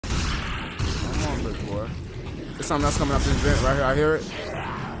Look, boy. There's something else coming up this vent right here. I hear it.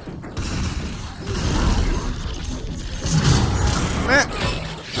 Man.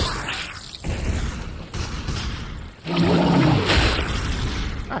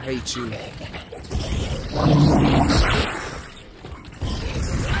 I hate you.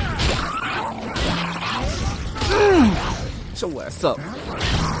 So what's up?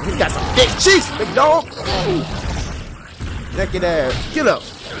 He got some big cheeks, big dog. Naked ass. Get up.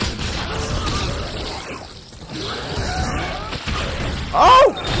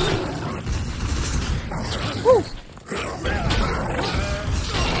 Oh! Woo.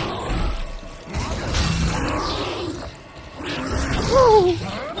 Woo.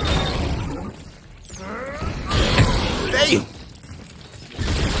 Damn.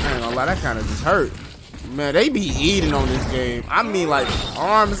 I ain't gonna lie, that kind of just hurt. Man, they be eating on this game. I mean, like,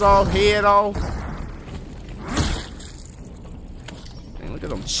 arms off, head off. Man, look at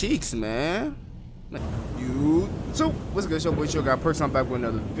them cheeks, man. YouTube, what's good? It's your boy Chill. Got Perks. I'm back with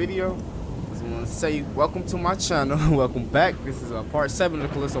another video. Just want to say welcome to my channel. Welcome back. This is part 7 of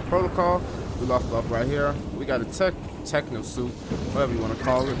the Callisto protocol. We left off right here. We got a techno suit, whatever you want to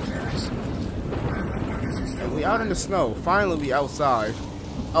call it. And we out in the snow. Finally, we outside.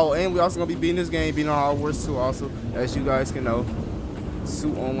 Oh, and we also gonna be beating this game, beating on Hogwarts too. Also, as you guys can know,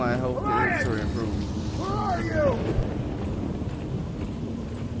 suit online health and inventory improvement. Where are you?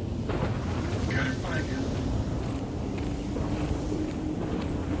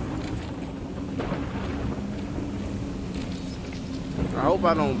 I hope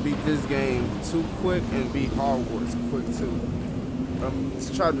I don't beat this game too quick and beat Hogwarts quick too. Let's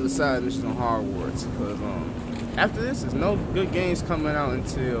try to do the side missions on Hogwarts because after this, there's no good games coming out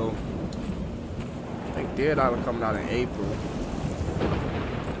until I think Dead Island coming out in April.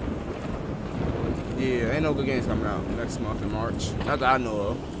 Yeah, ain't no good games coming out next month in March. Not that I know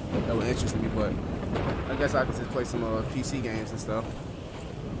of. That would interest me, but I guess I could just play some PC games and stuff.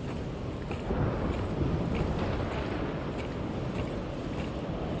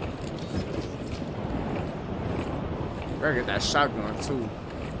 Gotta get that shotgun too.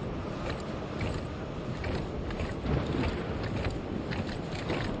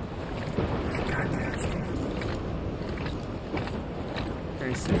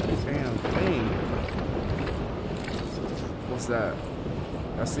 Can't see the damn thing. What's that?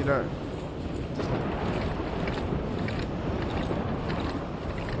 I see that.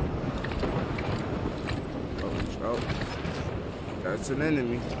 Oh, that's an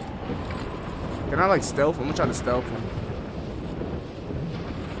enemy. Can I like stealth? I'm gonna try to stealth him.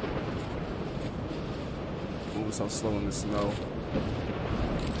 Moving so slow in the snow.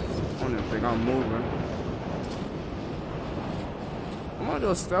 I don't even think I'm moving. I'm gonna do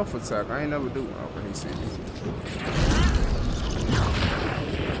a stealth attack. I ain't never do. Oh, but he seen me.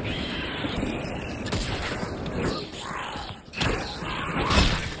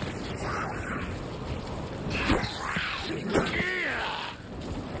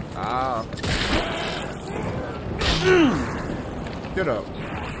 Ah. Get up.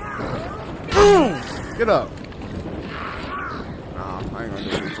 Get up. Nah, I ain't gonna do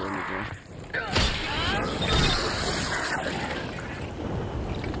anything to anything.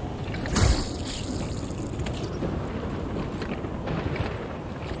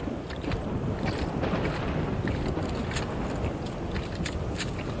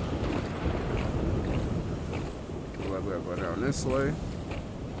 Go down this way.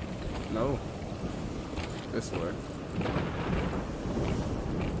 No. This way.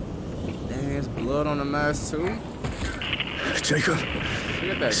 Dang, there's blood on the mask too. Jacob,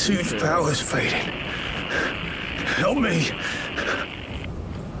 suit's power's fading. Help me.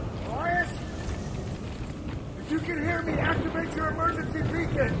 Elias, if you can hear me, activate your emergency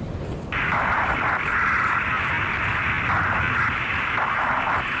beacon.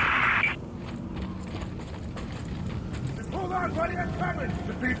 Hold on, buddy, I'm coming.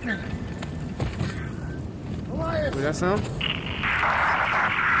 The beacon. Elias. Wait, that sound?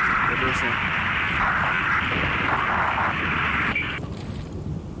 What is it?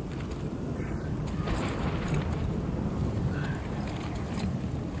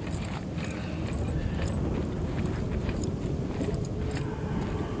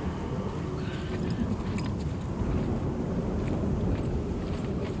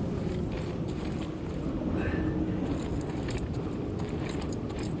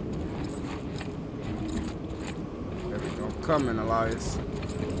 Coming, Elias.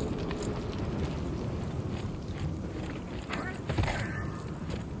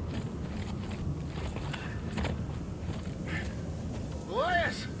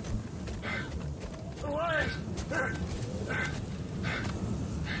 Elias! Elias!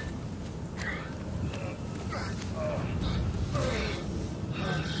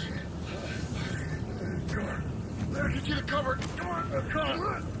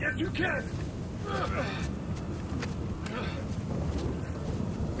 You can!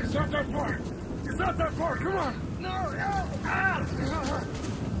 It's not that far! It's not that far! Come on! No! No!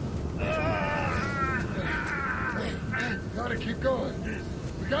 Gotta keep going!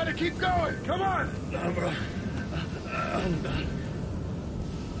 We gotta keep going! Come on! I'm done.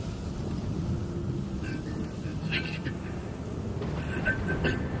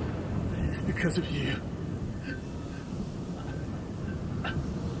 Because of you.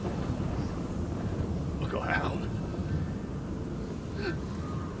 We'll go out.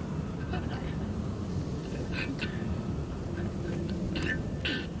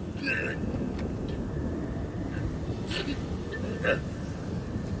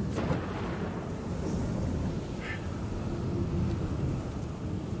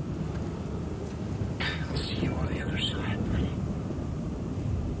 I'll see you on the other side.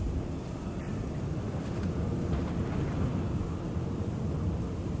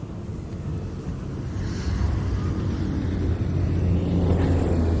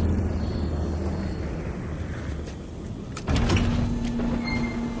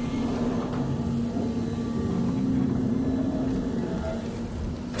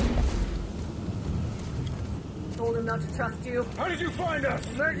 Told him not to trust you. How did you find us?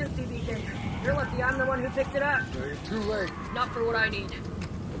 Emergency beacon. You're lucky I'm the one who picked it up. You're too late. Not for what I need.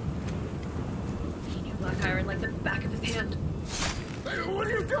 He knew Black Iron like the back of his hand. Hey, what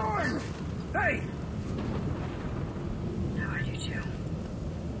are you doing? Hey! Now I do too.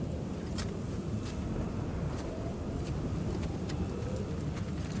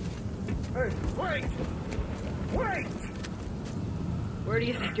 Hey, wait! Wait! Where do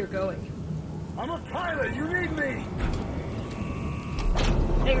you think you're going? I'm a pilot. You need me.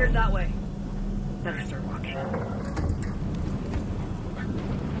 Hangar's that way. Better start walking.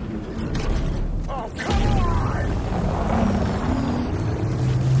 Oh, come on!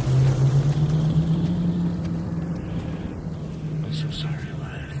 I'm so sorry,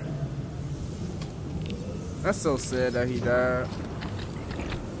 Elias. That's so sad that he died.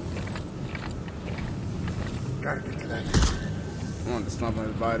 Gotta get to that. I wanted to stomp on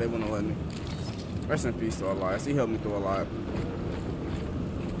his body. They wouldn't let me. Rest in peace to Elias. He helped me through a lot.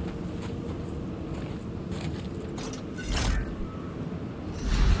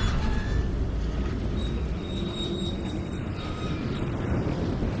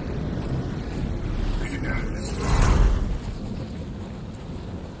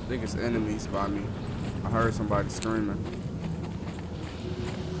 I think it's enemies by me. I heard somebody screaming.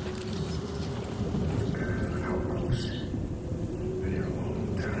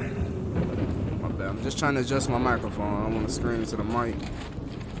 I'm just trying to adjust my microphone. I want to scream into the mic.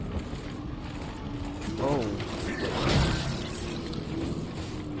 Oh.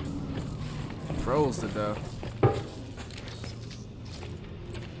 Froze to death.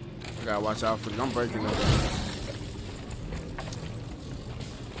 I gotta watch out for you. I'm breaking it.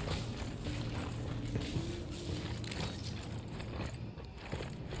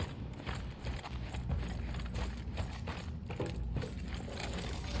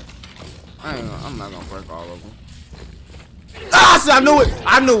 I'm not gonna break all of them. Ah! See, I knew it!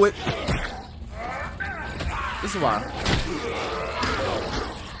 I knew it! This is why.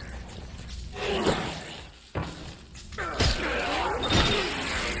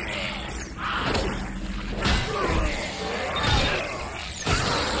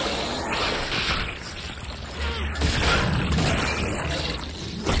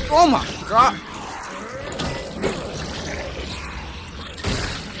 Oh my god!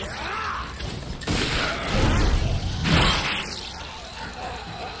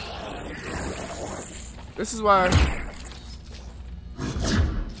 This is why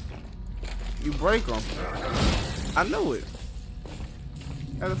you break them. I knew it.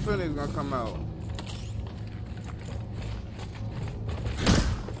 I had a feeling it was gonna come out.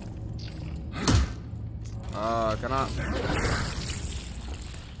 Can I?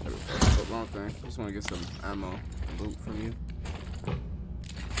 Wrong thing. Just want to get some ammo, loot from you.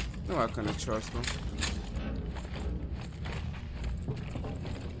 No, I couldn't trust them.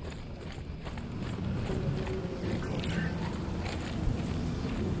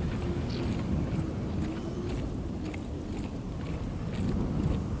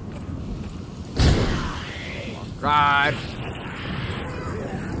 God.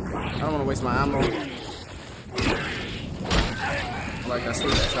 I don't want to waste my ammo. Like I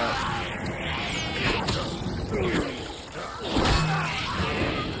sleep attack.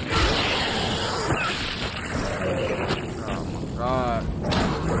 Oh my god.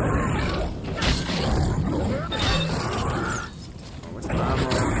 Oh, what's my ammo?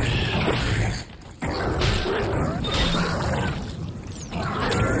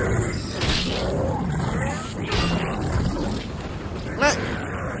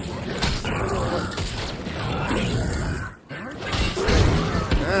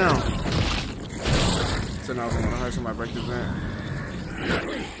 this man.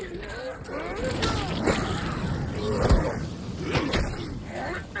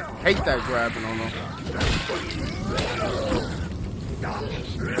 Hate that grabbing on them.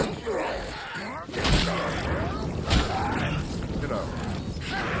 Get up.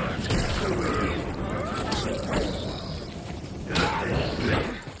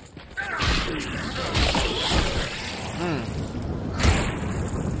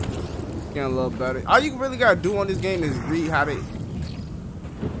 Getting a little better. All you really gotta do on this game is read how they.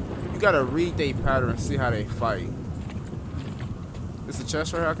 You gotta read their pattern and see how they fight. It's a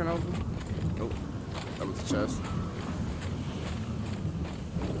chest right here I can open? Nope. That was a chest.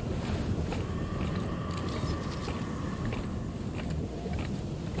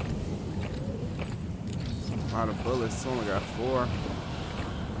 Out of bullets, only got 4.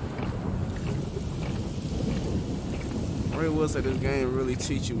 I really will say this game really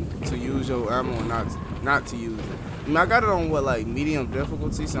teach you to use your ammo and not to use it. I mean, I got it on what, like medium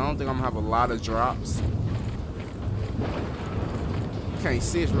difficulty, so I don't think I'm gonna have a lot of drops. Can't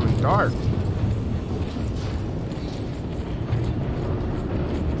see, it's really dark.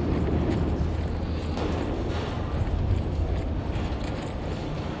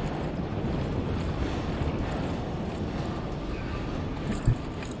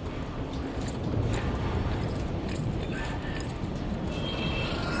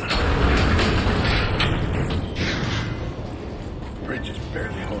 Bridge is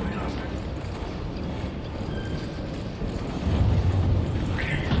barely holding up.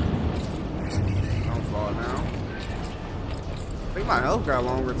 Don't fall down. I think my health got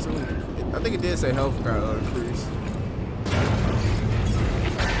longer too. I think it did say health got increased.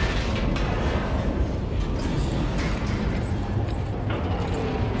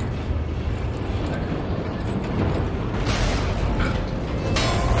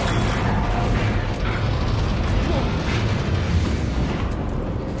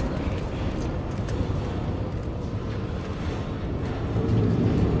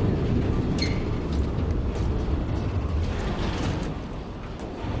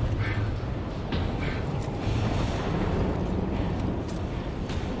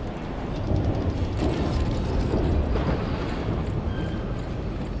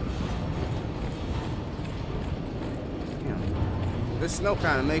 This snow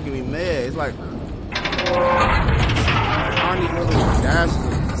kind of making me mad. It's like I need little dashes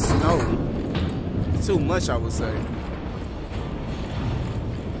of snow. It's too much, I would say.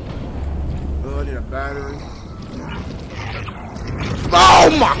 Oh, I need a battery. Oh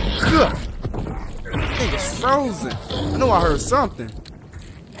my god! This thing is frozen. I know I heard something.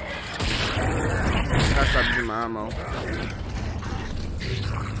 I stopped using my ammo.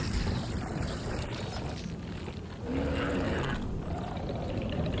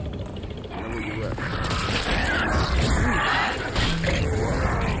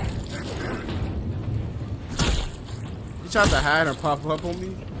 You tried to hide and pop up on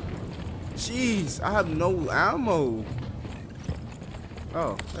me? Jeez, I have no ammo.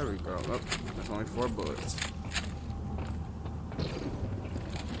 Oh, there we go. Oh, there's only 4 bullets.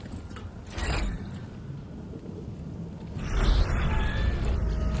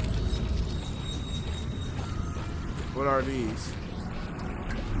 What are these?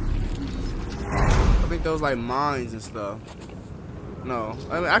 I think those like mines and stuff. No,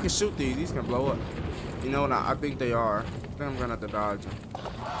 I mean I can shoot these. These can blow up. You know what? I think they are. I think I'm gonna have to dodge them.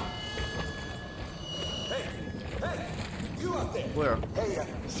 Hey, you out there? Where? Hey,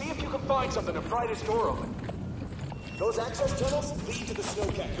 see if you can find something to pry this door open. Those access tunnels lead to the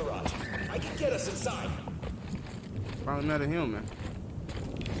snowcat garage. I can get us inside. Finally met a human.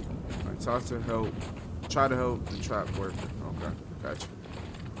 I talk to help. Try to help the trap worker. Okay, gotcha.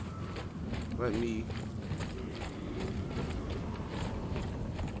 Let me.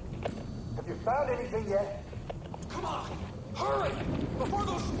 Have you found anything yet? Come on, hurry! Before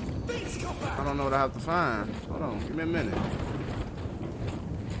those things come back! I don't know what I have to find. Hold on, give me a minute.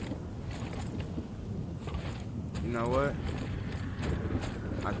 You know what?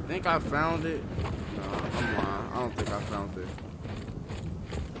 I think I found it. No, I'm lying. I don't think I found it.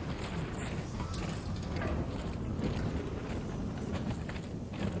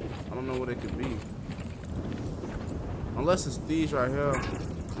 I don't know what it could be. Unless it's these right here.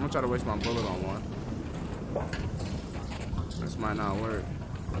 I'm gonna try to waste my bullet on one. This might not work.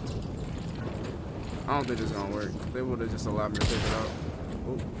 I don't think it's gonna work. They would have just allowed me to take it out.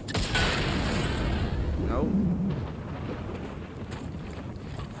 Ooh. Nope.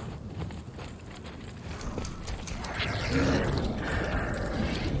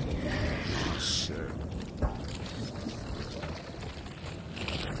 Oh, shit.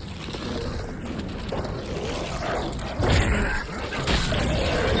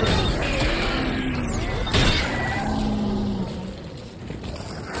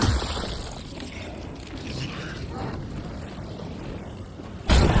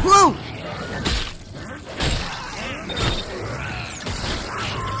 Woo!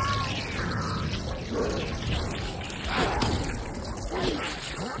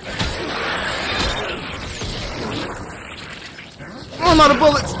 I'm out of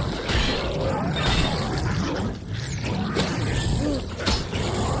bullets.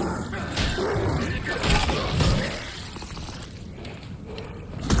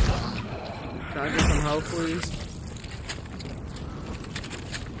 Can I get some help, please?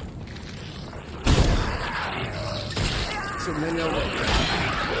 Too many of them.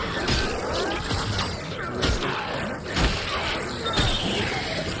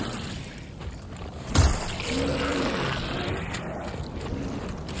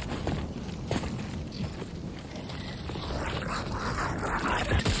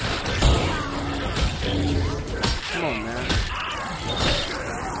 Come on, man.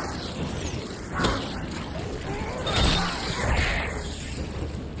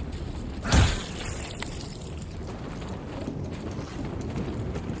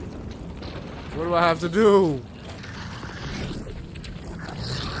 What do I have to do?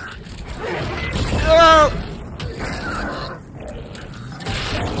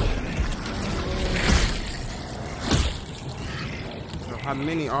 So how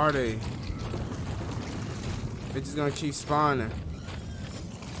many are they? They're just gonna keep spawning.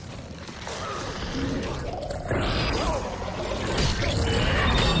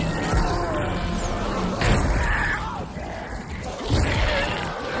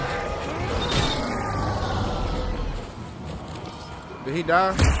 Did he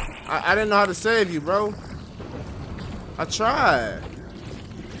die? I didn't know how to save you, bro. I tried.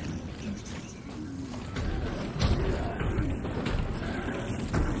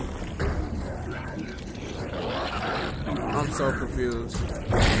 I'm so confused.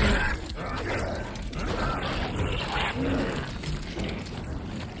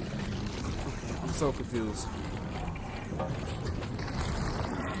 I'm so confused.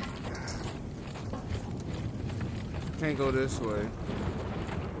 Can't go this way.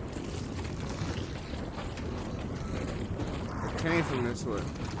 Came from this way.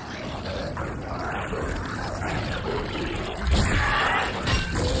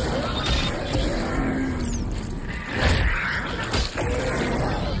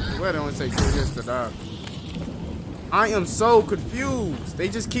 Well, it only takes 2 hits to die. I am so confused. They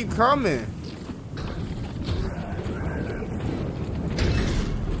just keep coming.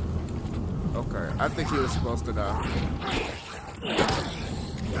 Okay, I think he was supposed to die.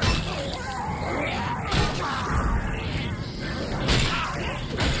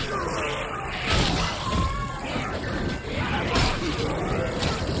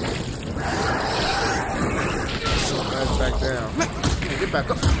 Back down. Get back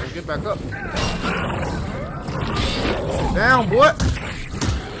up. Get back up. Sit down, boy.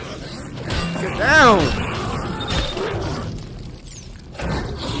 Get down.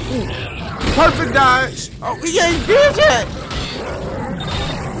 Ooh. Perfect dodge. Oh, he ain't did yet.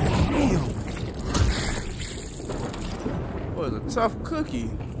 Damn. Boy, it's a tough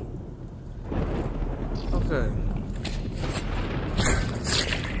cookie. Okay.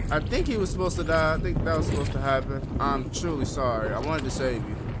 I think he was supposed to die. I think that was supposed to happen. I'm truly sorry. I wanted to save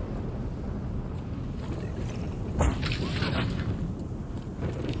you.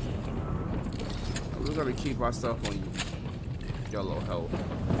 We're gonna keep our stuff on yellow health.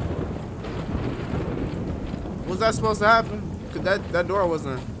 Was that supposed to happen? Cause that door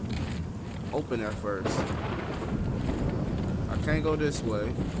wasn't open at first. I can't go this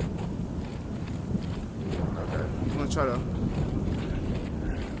way. Okay, I'm gonna try to.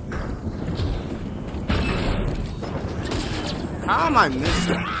 How am I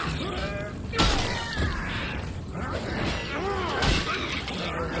missing?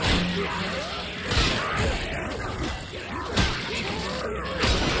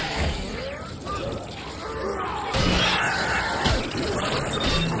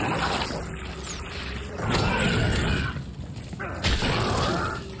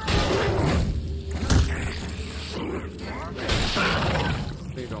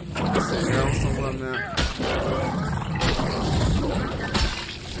 They don't sit down somewhere on that.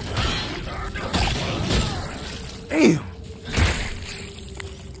 Damn.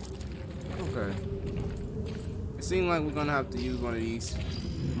 Okay. It seems like we're gonna have to use one of these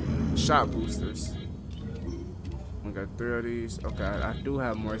shot boosters. We got 3 of these. Okay, I do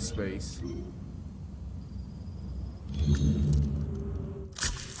have more space.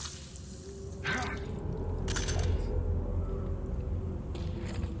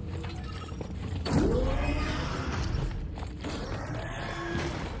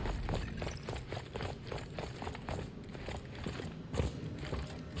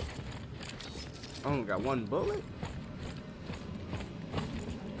 I only got one bullet?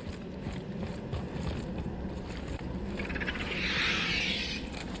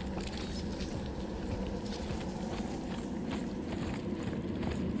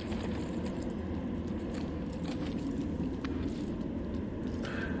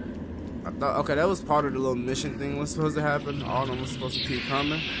 Okay, that was part of the little mission thing was supposed to happen. All of them was supposed to keep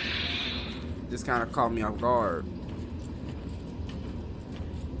coming. Just kind of caught me off guard.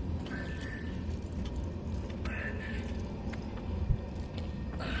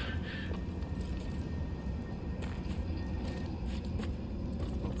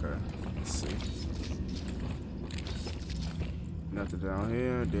 Okay, let's see. Nothing down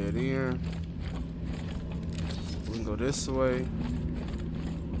here, dead end. We can go this way.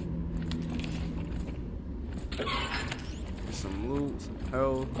 Some loot, some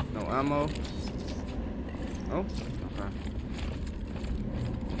health, no ammo. Oh, okay.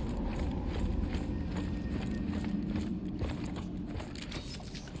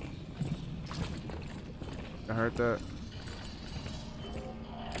 I heard that.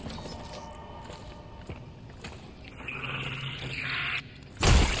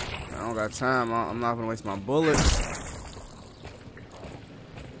 I don't got time. I'm not gonna waste my bullets.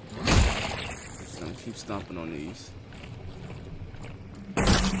 Just gonna keep stomping on these.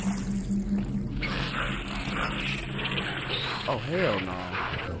 Oh, hell no.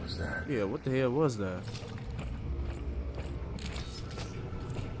 What was that? Yeah, what the hell was that?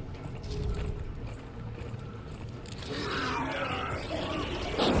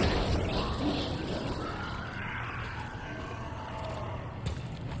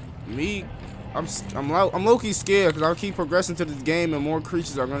 Me, I'm low-key scared because I'll keep progressing to this game and more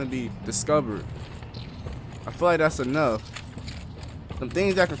creatures are going to be discovered. I feel like that's enough. Some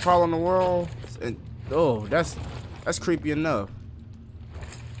things that can crawl on the world, and oh, that's creepy enough.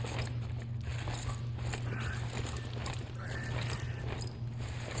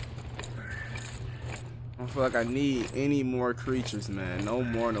 I don't feel like I need any more creatures, man. No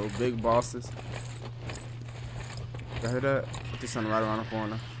more, no big bosses. You hear that? There's something right around the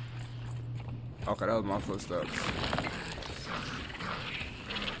corner. Okay, that was my footsteps.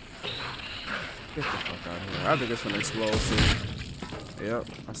 Get the fuck out of here. I think it's gonna explode soon. Yep,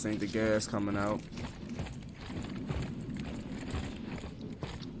 I seen the gas coming out.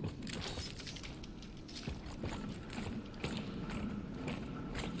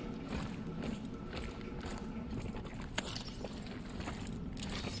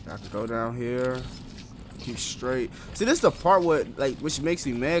 I can go down here, keep straight. See, this is the part which makes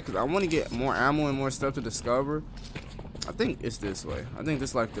me mad because I want to get more ammo and more stuff to discover. I think it's this way. I think this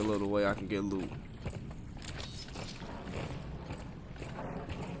is like the little way I can get loot.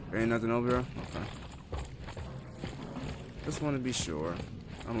 There ain't nothing over here? Okay. Just want to be sure.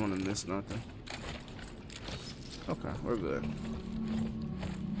 I don't want to miss nothing. Okay, we're good.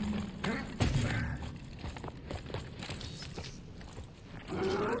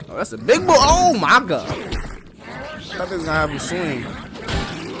 Oh, that's a big boy. Oh my god. I thought this was gonna have him swing.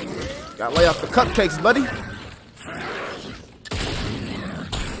 Gotta lay off the cupcakes, buddy.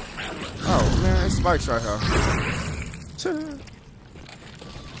 Oh man, it's spikes right here.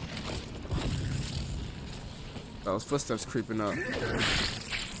 Those footsteps creeping up.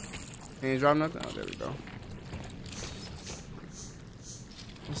 He ain't drop nothing? Oh, there we go.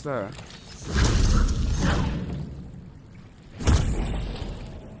 What's that?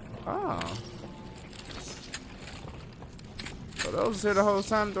 Oh. So those was here the whole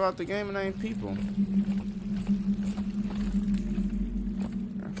time throughout the game and they ain't people.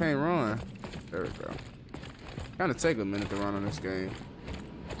 I can't run. There we go. Kinda take a minute to run on this game.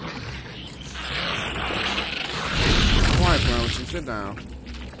 I ain't playing with you. Sit down.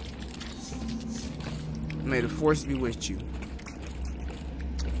 May the force be with you.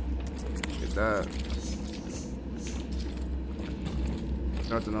 Get that.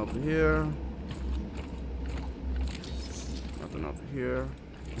 Nothing over here. Nothing over here.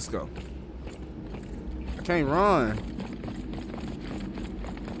 Let's go. I can't run.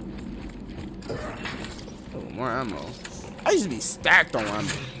 Oh, more ammo. I used to be stacked on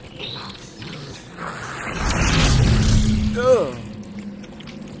ammo. Ugh.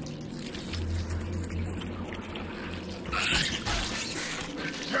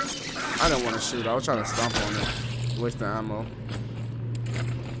 I didn't want to shoot. I was trying to stomp on it. Waste the ammo.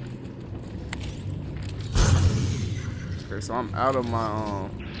 Okay, so I'm out of my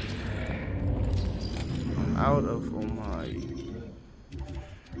I'm out of my.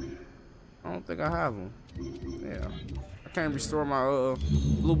 I don't think I have them. Yeah, I can't restore my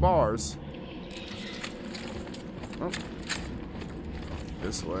blue bars. Oh.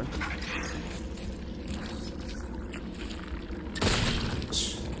 This way.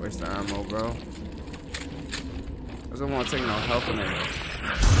 Waste the ammo, bro. I don't want to take no health in it.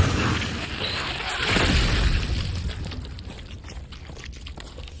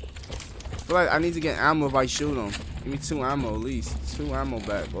 I feel like I need to get ammo if I shoot him. Give me 2 ammo at least. 2 ammo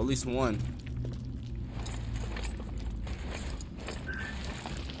back, or at least 1.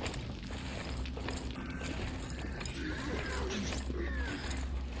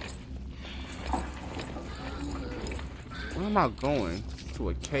 Where am I going? To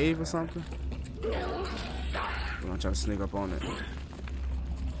a cave or something? I'm gonna try to sneak up on it.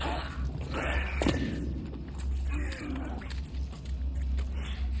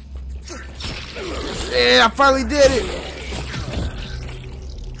 Yeah, I finally did it!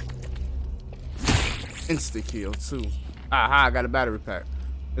 Insta kill too. Aha, I got a battery pack.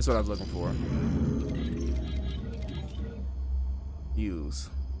 That's what I was looking for. Use.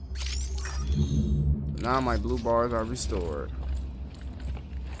 Now my blue bars are restored.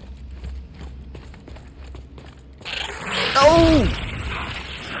 Oh!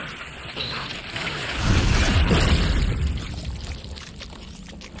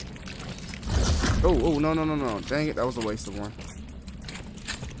 Oh, no. Dang it, that was a waste of one.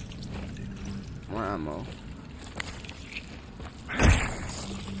 More ammo.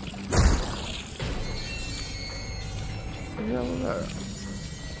 What the hell was that?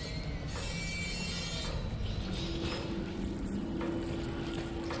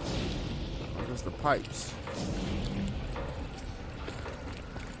 There's the pipes.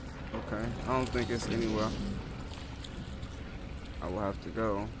 Okay, I don't think it's anywhere I will have to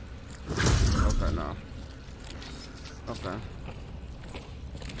go. Okay, no. Okay.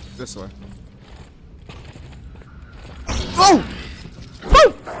 This way. Oh!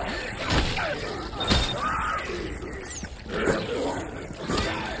 Woo!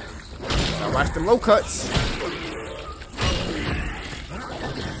 Now watch them low cuts.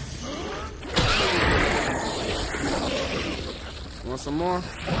 Want some more?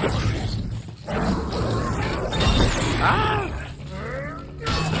 Ah!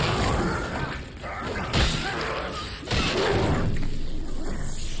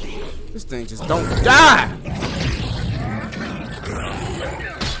 This thing just don't die!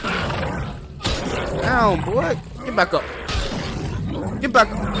 Down, boy! Get back up! Get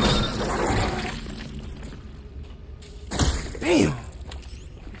back up! Damn!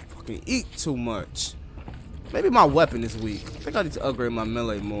 Fucking eat too much. Maybe my weapon is weak. I think I need to upgrade my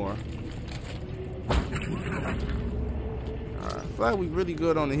melee more. Alright, I feel like we really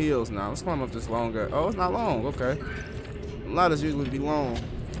good on the heels now. Let's climb up this long guy. Oh, it's not long. Okay. Ladders usually be long.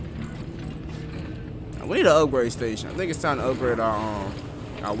 We need an upgrade station. I think it's time to upgrade our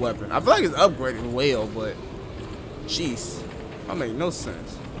weapon. I feel like it's upgraded well, but jeez, that make no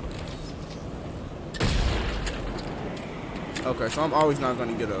sense. Okay, so I'm always not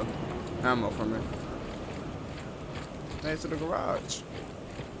gonna get a ammo from it. Head to the garage.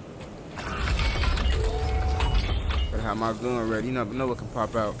 Better have my gun ready. You never know what can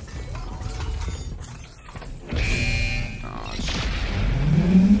pop out. Oh, shit.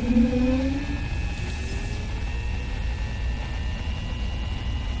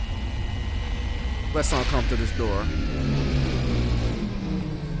 Let someone come to this door.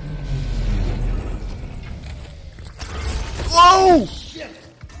 Whoa!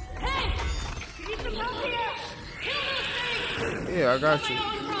 Hey! You need some help here! Kill those things! Yeah, I got you. Our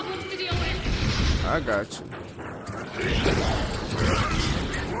problems to deal with. I got you.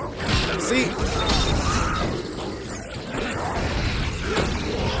 See?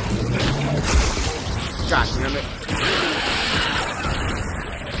 God damn it.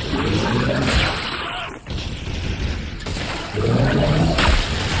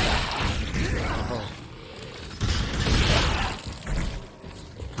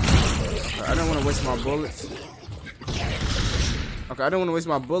 I didn't want to waste my bullets. Okay, I don't want to waste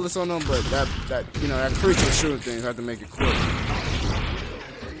my bullets on them, but that you know, that creature shooting things, I have to make it quick.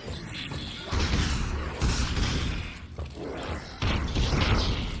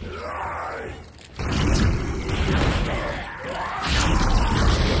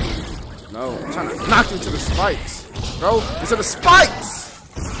 No, I'm trying to knock you to the spikes. Bro, into the spikes!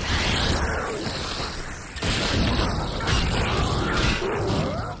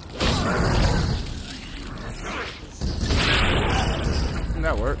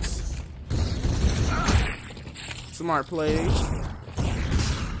 That works. Smart plays.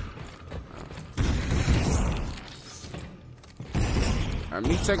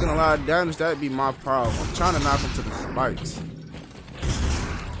 Me taking a lot of damage, that'd be my problem. I'm trying to knock him to the spikes.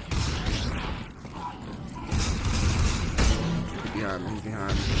 Behind me,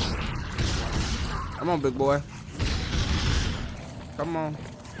 behind me. Come on, big boy. Come on.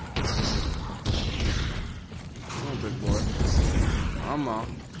 big boy. Come on.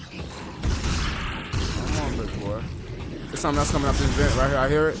 Come on, big boy. There's something else coming up this vent right here. I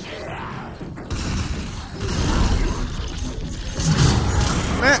hear it.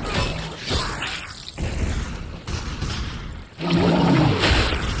 Man.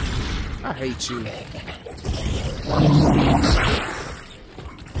 I hate you.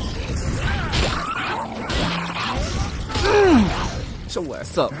 Show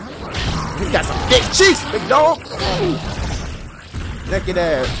what's up. You got some big cheeks, big dog. Naked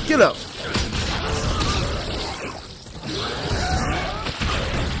ass. Get up.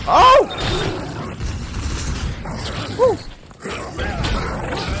 Oh! Woo.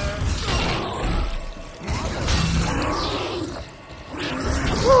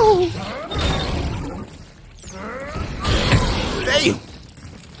 Woo. Damn.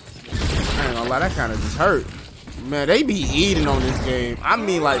 I ain't gonna lie, that kind of just hurt. Man, they be eating on this game. I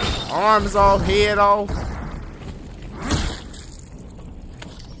mean, like, arms off, head off.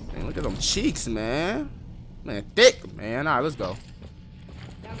 Man, look at them cheeks, man. Man, thick, man. All right, let's go.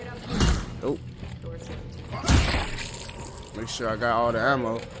 Oh. Make sure I got all the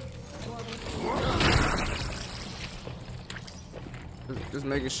ammo. Just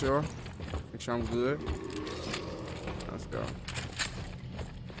making sure. Make sure I'm good. Let's go.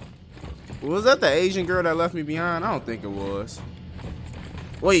 Was that the Asian girl that left me behind? I don't think it was.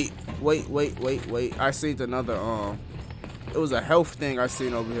 Wait. I seen another, it was a health thing I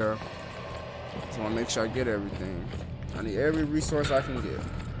seen over here. So I want to make sure I get everything. I need every resource I can get.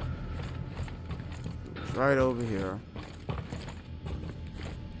 It's right over here.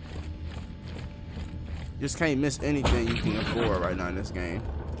 Just can't miss anything you can afford right now in this game.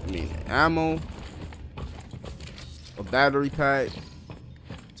 I mean, ammo, a battery pack.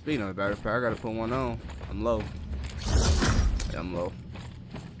 Speaking of the battery pack, I gotta put one on. I'm low. Yeah, I'm low.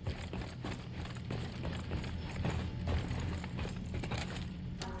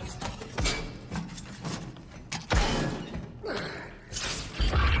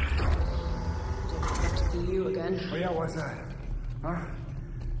 You again. Oh yeah, what's that? Huh?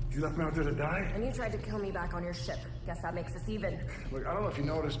 You left me out there to die? And you tried to kill me back on your ship. Guess that makes us even. Look, I don't know if you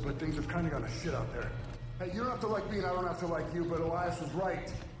noticed, but things have kind of gone to shit out there. Hey, you don't have to like me and I don't have to like you, but Elias was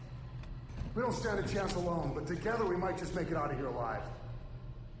right. We don't stand a chance alone, but together we might just make it out of here alive.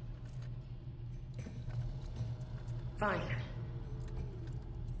 Fine.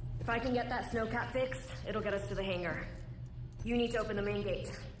 If I can get that snowcat fixed, it'll get us to the hangar. You need to open the main gate.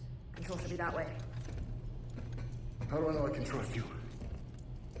 Control should be that way. How do I know I can trust you?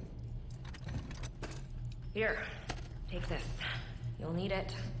 Here, take this. You'll need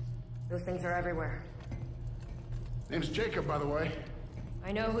it. Those things are everywhere. Name's Jacob, by the way.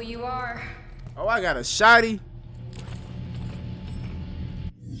 I know who you are. Oh, I got a shotty.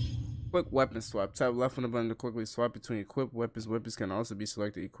 Quick weapon swap. Tap left on the button to quickly swap between equipped weapons. Weapons can also be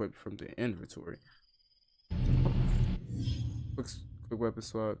selected equipped from the inventory. Quick weapon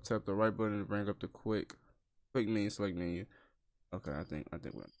swap. Tap the right button to bring up the quick menu, select menu. Okay, I think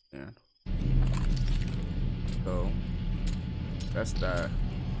we're yeah. So that's that.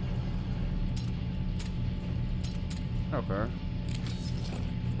 Okay.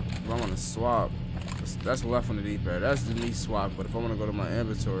 If I want to swap, that's left on the D-pad. That's the me swap. But if I want to go to my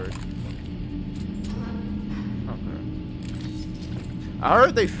inventory, okay. I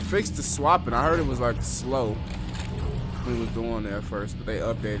heard they fixed the swapping. I heard it was like slow when we was doing it at first, but they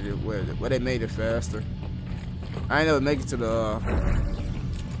updated it where they made it faster. I ain't never make it to the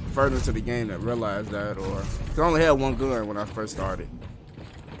further into the game that realized that, or I only had one gun when I first started.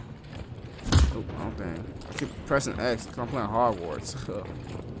 Oh, dang. I keep pressing X because I'm playing Hogwarts. Oh.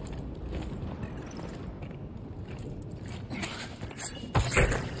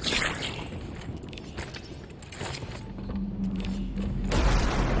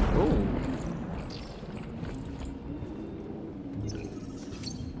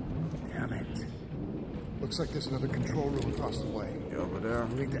 Damn it. Looks like there's another control room across the way. Yeah, over there.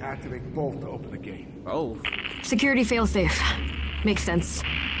 We need to activate both to open the gate. Oh. Security failsafe. Makes sense.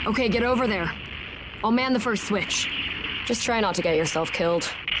 Okay, get over there. I'll man the first switch. Just try not to get yourself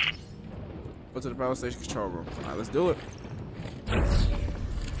killed. Go to the power station control room. Alright, let's do it.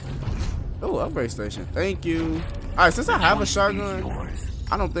 Oh, upgrade station. Thank you. Alright, since I have a shotgun,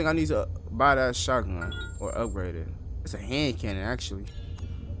 I don't think I need to buy that shotgun or upgrade it. It's a hand cannon, actually.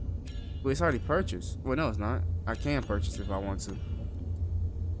 Wait, it's already purchased. Well, no, it's not. I can purchase if I want to.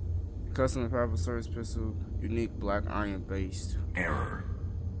 Custom and powerful service pistol, unique black iron based. Error.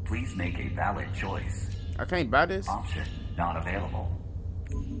 Please make a valid choice. I can't buy this? Option not available.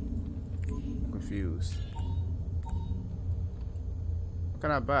 I'm confused. What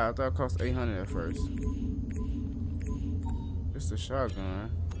can I buy? I thought it cost 800 at first. It's the shotgun.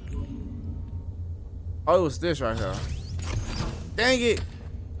 Oh, it was this right here. Dang it!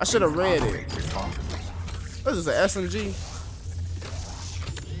 I should have read it. What is this, an SMG?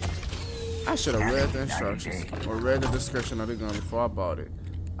 I should have read the instructions or read the description of the gun before I bought it.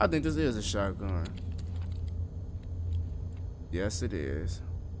 I think this is a shotgun. Yes, it is.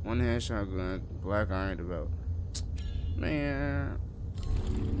 One-hand shotgun, black iron developed. Man.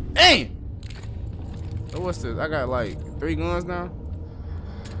 Dang! So what's this? I got like 3 guns now?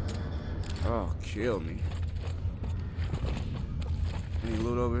 Oh, kill me. Any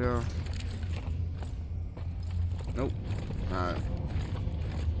loot over here? Nope. Alright.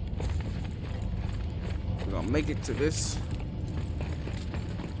 We're gonna make it to this.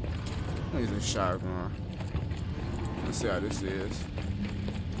 Use a shotgun. Let's see how this is.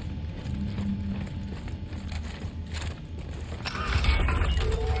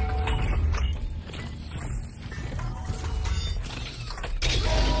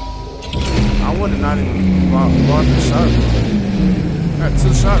 I would have not even bought the shotgun. I got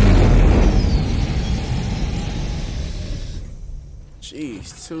 2 shotguns.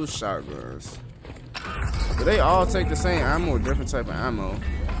 Jeez, 2 shotguns. Do they all take the same ammo or different type of ammo?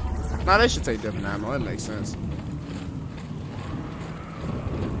 Nah, they should take different ammo. It makes sense.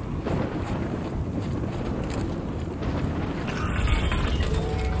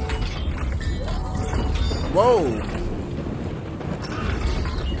 Whoa!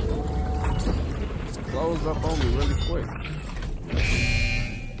 It's closed up on me really quick.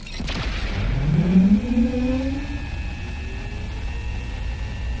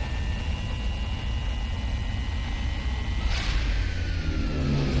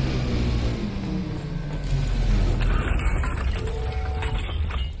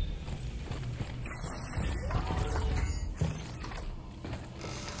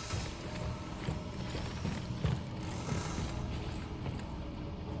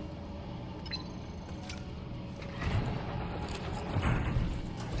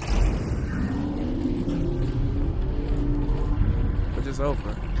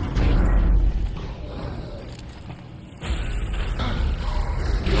 Over.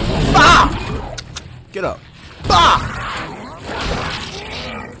 Bah! Get up. Bah!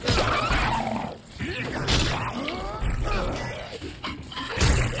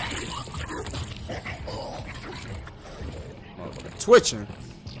 Twitching.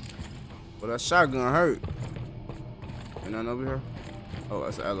 But that shotgun hurt. Ain't nothing over here? Oh,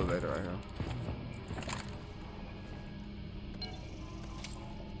 that's the elevator right here.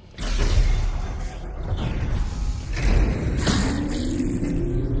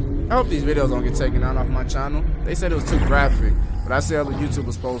 I hope these videos don't get taken down off my channel. They said it was too graphic, but I see other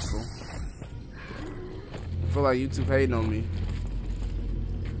YouTubers post them. I feel like YouTube hating on me.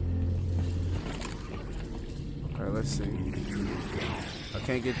 Okay, let's see. I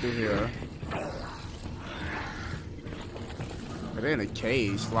can't get through here. They're in a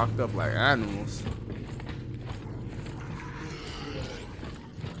cage, locked up like animals.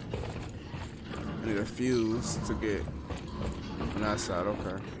 I need a fuse to get on that side,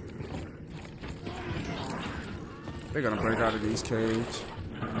 okay. They're gonna break out of these cages.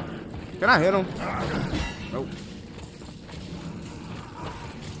 Can I hit them? Nope.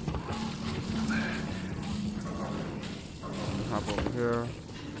 Hop over here.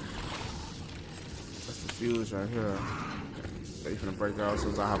 That's the fuse right here. They're gonna break out as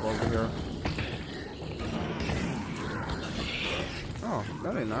soon as I hop over here. Oh,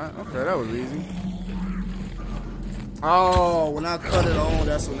 no they not. Okay, that was easy. Oh, when I cut it on,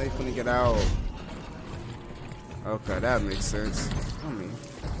 that's when they finna get out. Okay, that makes sense. I mean,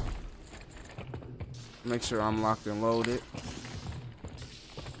 make sure I'm locked and loaded.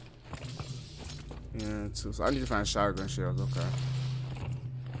 And so I need to find shotgun shells. Okay.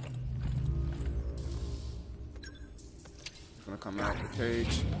 Gonna come out the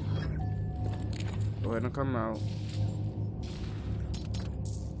cage. Go ahead and come out.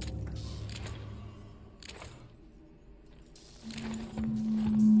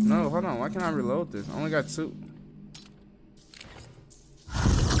 No, hold on. Why can't I reload this? I only got 2.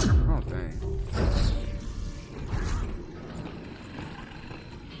 Oh, dang.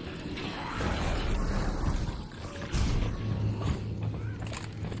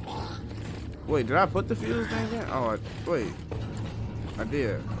 Wait, did I put the fuse thing in? Oh, wait. I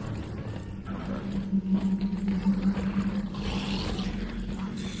did. Okay.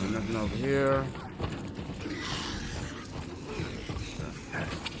 Nothing over here.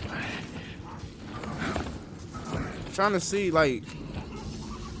 Trying to see, like,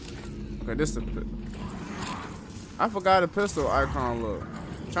 okay, this the. I forgot the pistol icon look.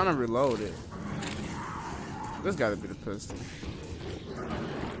 I'm trying to reload it. This got to be the pistol.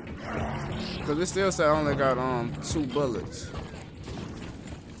 because it still said I only got 2 bullets.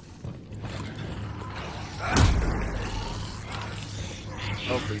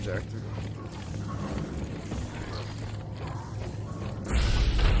 Oh, projector.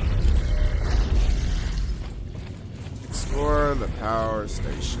 Explore the power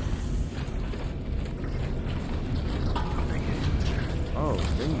station. Oh,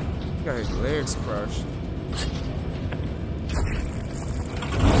 damn. He got his legs crushed.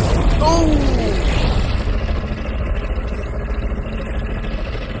 Oh!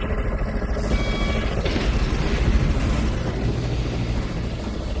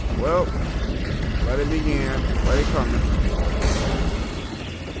 Well, let it begin. Let it coming.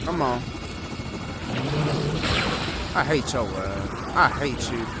 Come on. I hate your ass. I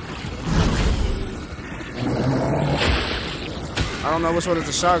hate you. I don't know which one is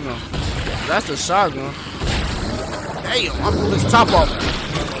the shotgun. That's the shotgun. Damn, I blew this top off.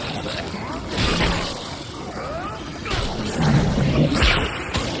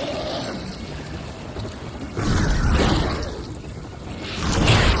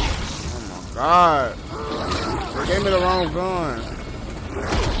 God, they gave me the wrong gun.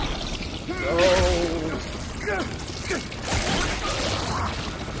 Oh.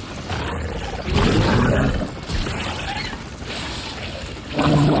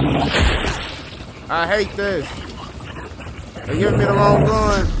 I hate this. They giving me the wrong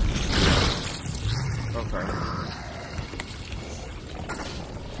gun. Okay.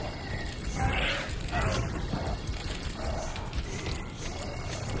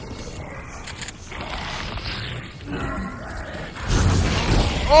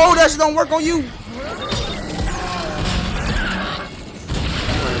 Oh, that shit don't work on you.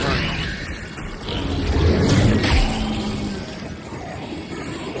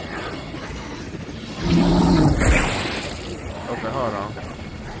 Okay, hold on.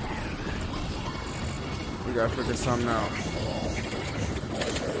 We gotta figure something out.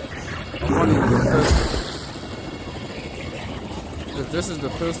 I want to use the pistol. This is the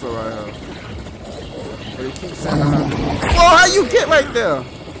pistol right here. But he keeps saying, whoa, how you get right there?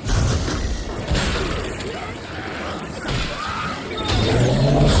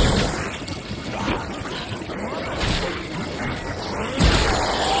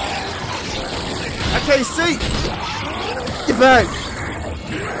 I can't see. Get back.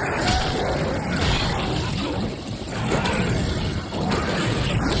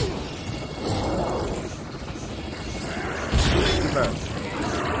 Get back.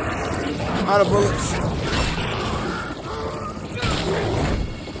 Out of bullets.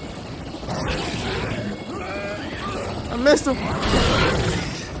 I missed him.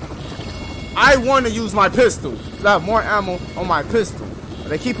 I want to use my pistol. I have more ammo on my pistol. But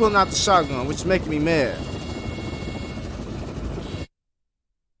they keep pulling out the shotgun, which is making me mad.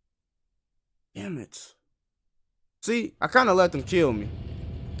 Damn it. See, I kind of let them kill me.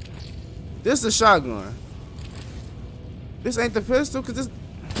 This is the shotgun. This ain't the pistol, because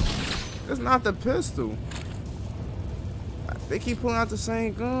this not the pistol. They keep pulling out the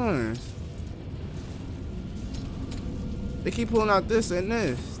same guns. They keep pulling out this and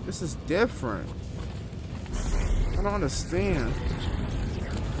this. This is different. I don't understand.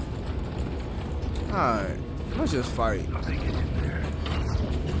 Alright, let's just fight.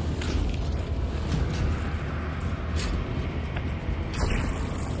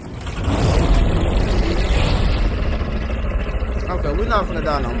 Okay, we're not finna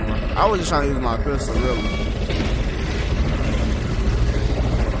die no more. I was just trying to use my pistol, really.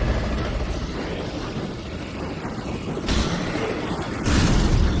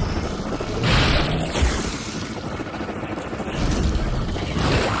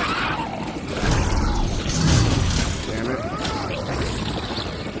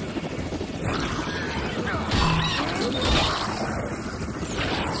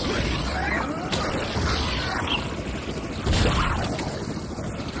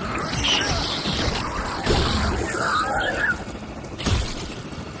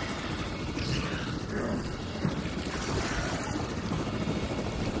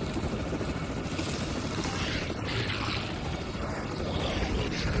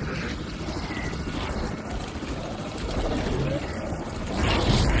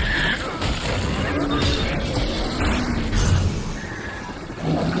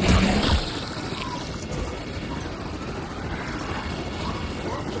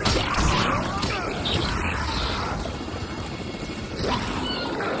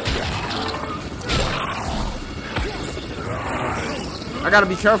 I gotta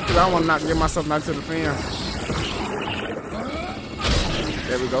be careful because I don't want to get myself knocked to the fan.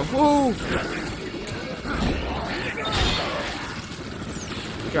 There we go. Woo!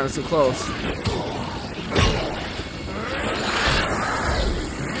 Kind of too close.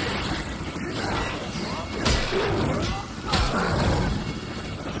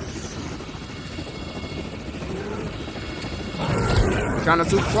 Kind of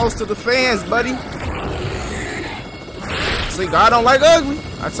too close to the fans, buddy. See, God don't like ugly.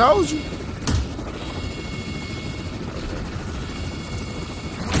 I told you.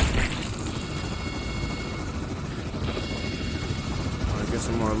 Get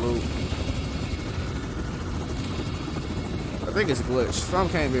some more loot. I think it's glitched. Some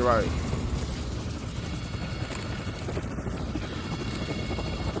can't be right.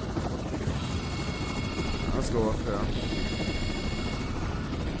 Let's go up there.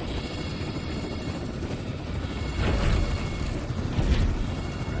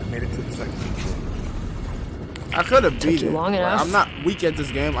 Made it to the second floor. I could have beat it. long enough. I'm not weak at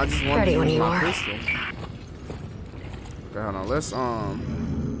this game. I just want to use my pistol. Okay, hold on. Let's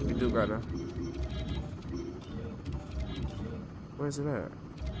we do gotta. Where's it at?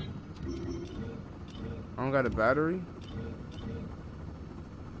 I don't got a battery.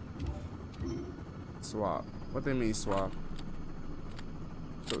 Swap. What they mean swap?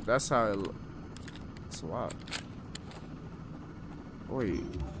 So that's how it swap. Wait.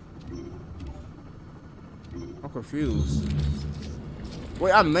 I'm confused.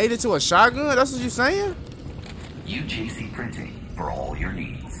 Wait, I made it to a shotgun? That's what you're saying? UJC Printing for all your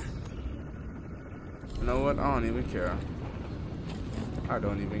needs. You know what? I don't even care. I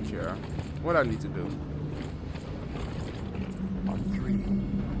don't even care. What I need to do? On 3,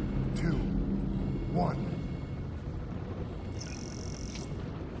 2, 1.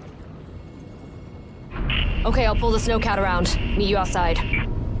 Okay, I'll pull the snowcat around. Meet you outside. I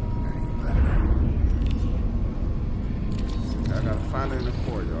gotta find it in the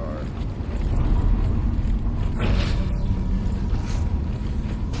courtyard.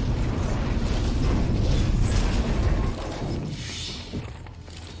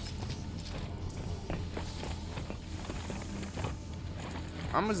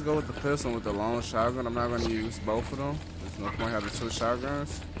 I'm just go with the pistol with the long shotgun. I'm not gonna use both of them. There's no point having 2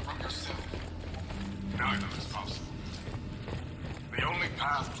 shotguns. Neither is possible. The only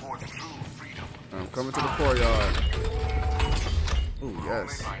path toward true freedom. I'm coming to the courtyard. Ooh,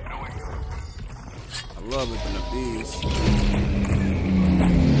 yes. I love looking at these.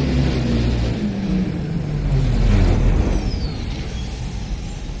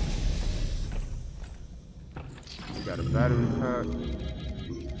 We got a battery pack.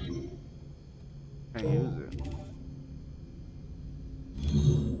 Can't use it.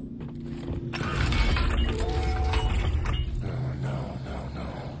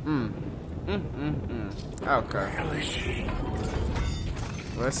 Okay.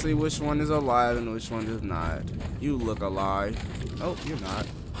 Let's see which one is alive and which one is not. You look alive. Oh, you're not.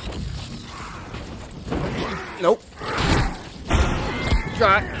 Nope.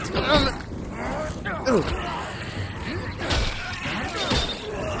 God.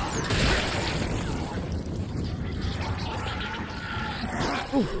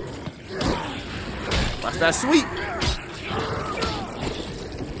 Watch that sweep.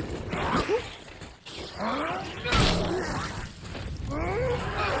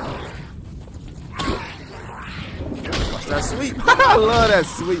 Watch that sweep. I love that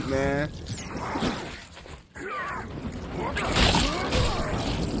sweep, man.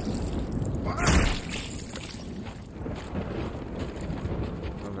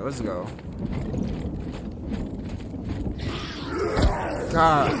 Okay, let's go.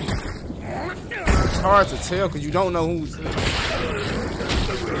 God. It's hard to tell because you don't know who's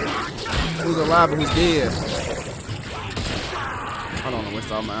alive and who's dead. I don't want to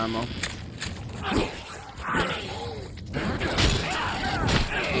waste all my ammo.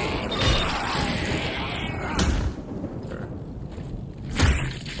 Okay.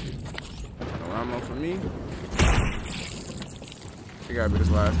 No ammo for me. It gotta be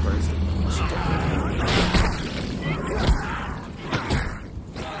this last person.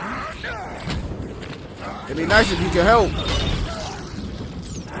 It'd be nice if you could help.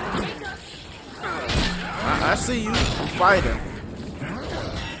 I see you. I'm fighting.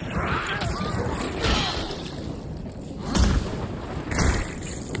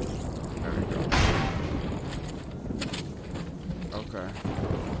 There we go. Okay.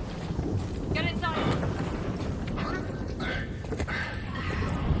 Get inside.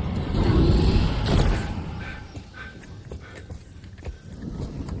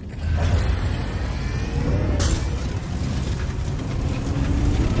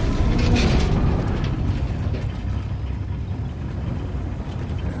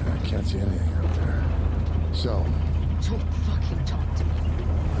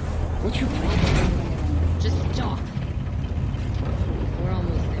 What's your problem? Just stop. We're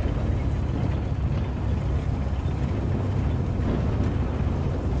almost there, buddy.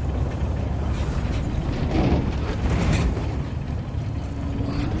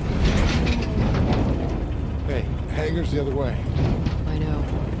 Hey, hangar's the other way. I know.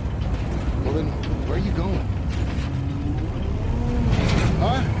 Well then, where are you going?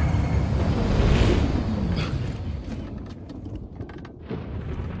 Huh?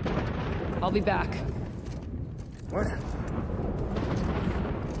 I'll be back. What?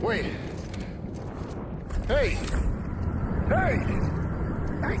 Wait. Hey! Hey!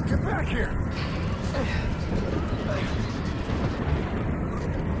 Hey, get back here!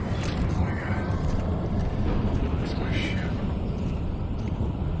 Oh my god. That's my ship.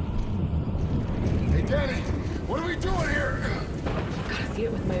 Hey, Danny! What are we doing here? Gotta see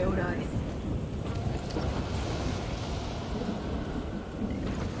it with my own eyes.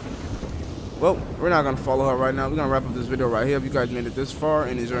 Well, we're not gonna follow her right now. We're gonna wrap up this video right here. If you guys made it this far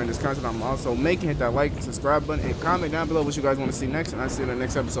and enjoying this content, I'm also making hit that like, subscribe button, and comment down below what you guys want to see next. And I'll see you in the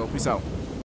next episode. Peace out.